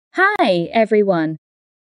Hi, everyone.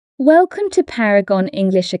 Welcome to Paragon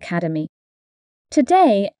English Academy.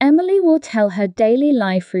 Today, Emily will tell her daily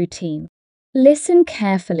life routine. Listen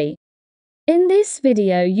carefully. In this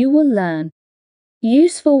video, you will learn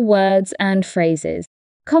useful words and phrases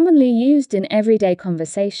commonly used in everyday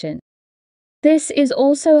conversation. This is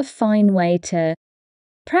also a fine way to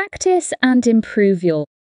practice and improve your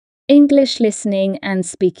English listening and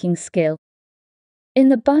speaking skill. In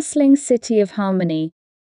the bustling city of Harmony,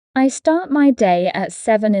 I start my day at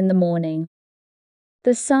 7 in the morning.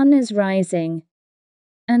 The sun is rising,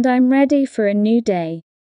 and I'm ready for a new day.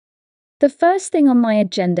 The first thing on my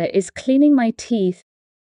agenda is cleaning my teeth,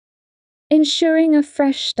 ensuring a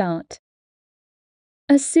fresh start.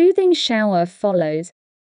 A soothing shower follows,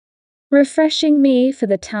 refreshing me for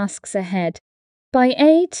the tasks ahead. By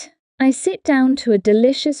 8, I sit down to a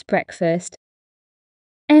delicious breakfast,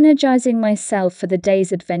 energizing myself for the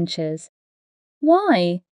day's adventures.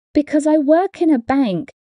 Why? Because I work in a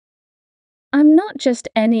bank. I'm not just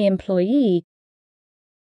any employee.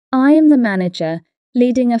 I am the manager,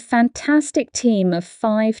 leading a fantastic team of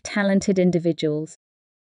 5 talented individuals.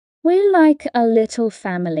 We're like a little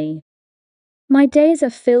family. My days are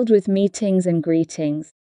filled with meetings and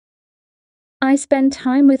greetings. I spend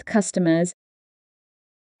time with customers,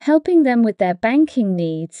 helping them with their banking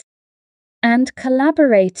needs, and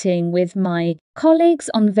collaborating with my colleagues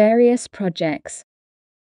on various projects.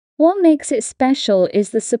 What makes it special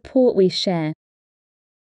is the support we share.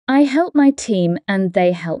 I help my team and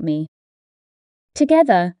they help me.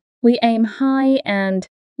 Together, we aim high and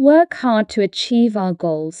work hard to achieve our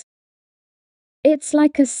goals. It's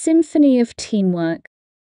like a symphony of teamwork,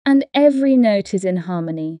 and every note is in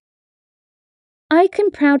harmony. I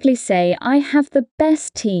can proudly say I have the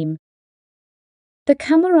best team. The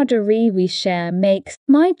camaraderie we share makes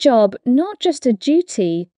my job not just a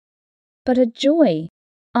duty, but a joy.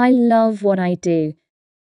 I love what I do,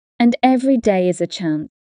 and every day is a chance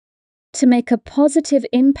to make a positive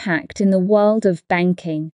impact in the world of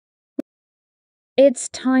banking. It's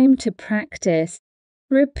time to practice.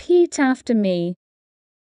 Repeat after me.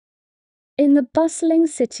 In the bustling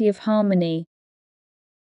city of Harmony.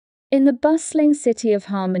 In the bustling city of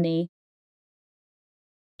Harmony,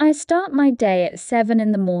 I start my day at 7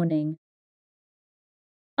 in the morning.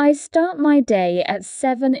 I start my day at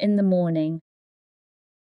 7 in the morning.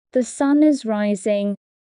 The sun is rising.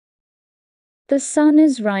 The sun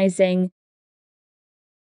is rising.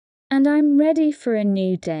 And I'm ready for a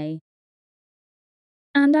new day.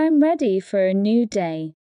 And I'm ready for a new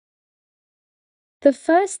day. The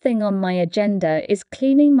first thing on my agenda is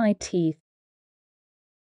cleaning my teeth.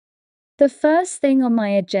 The first thing on my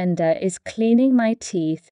agenda is cleaning my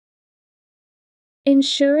teeth,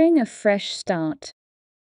 ensuring a fresh start.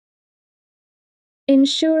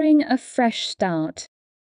 Ensuring a fresh start.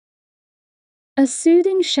 A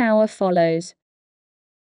soothing shower follows,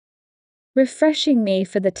 refreshing me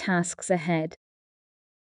for the tasks ahead.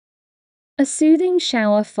 A soothing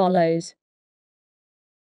shower follows,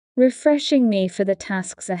 refreshing me for the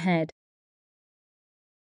tasks ahead.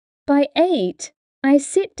 By 8, I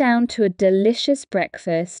sit down to a delicious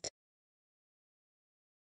breakfast.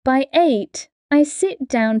 By 8, I sit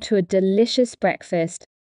down to a delicious breakfast,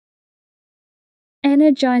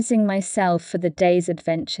 energizing myself for the day's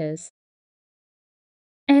adventures.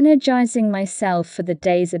 Energizing myself for the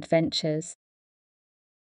day's adventures.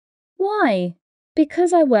 Why?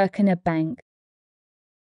 Because I work in a bank.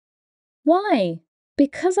 Why?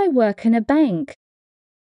 Because I work in a bank.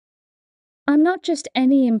 I'm not just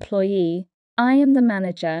any employee, I am the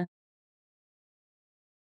manager.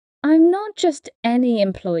 I'm not just any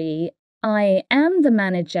employee, I am the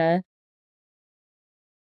manager,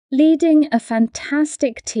 leading a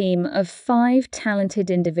fantastic team of 5 talented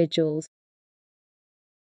individuals.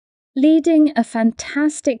 Leading a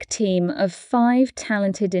fantastic team of 5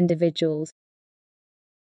 talented individuals.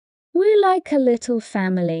 We're like a little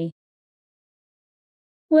family.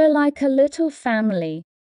 We're like a little family.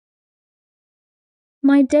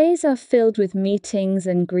 My days are filled with meetings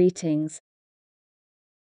and greetings.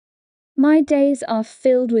 My days are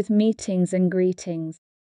filled with meetings and greetings.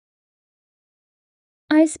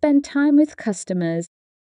 I spend time with customers.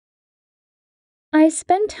 I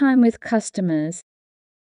spend time with customers,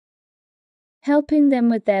 helping them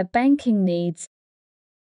with their banking needs.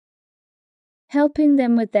 Helping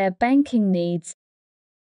them with their banking needs.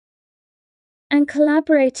 And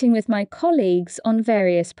collaborating with my colleagues on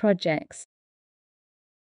various projects.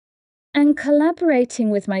 And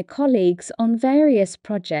collaborating with my colleagues on various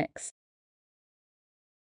projects.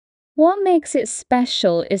 What makes it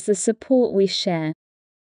special is the support we share.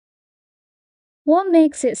 What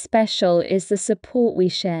makes it special is the support we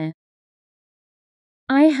share.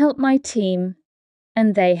 I help my team,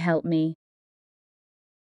 and they help me.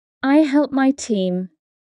 I help my team,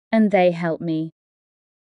 and they help me.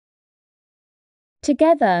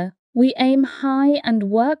 Together, we aim high and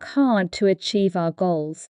work hard to achieve our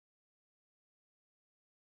goals.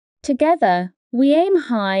 Together, we aim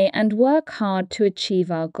high and work hard to achieve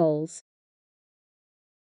our goals.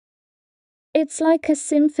 It's like a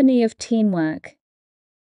symphony of teamwork,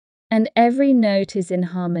 and every note is in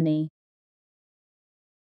harmony.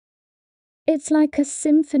 It's like a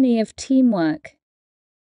symphony of teamwork,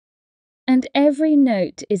 and every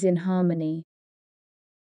note is in harmony.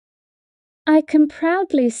 I can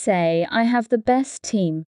proudly say I have the best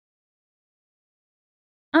team.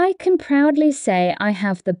 I can proudly say I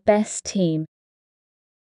have the best team.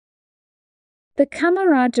 The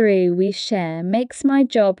camaraderie we share makes my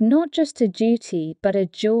job not just a duty but a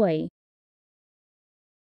joy.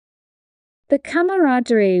 The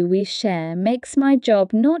camaraderie we share makes my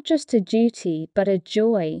job not just a duty but a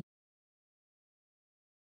joy.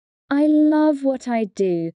 I love what I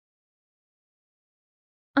do.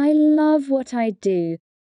 I love what I do.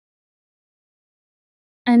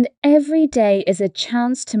 And every day is a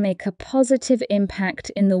chance to make a positive impact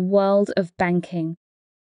in the world of banking.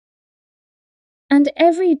 And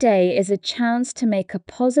every day is a chance to make a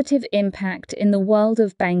positive impact in the world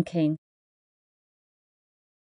of banking.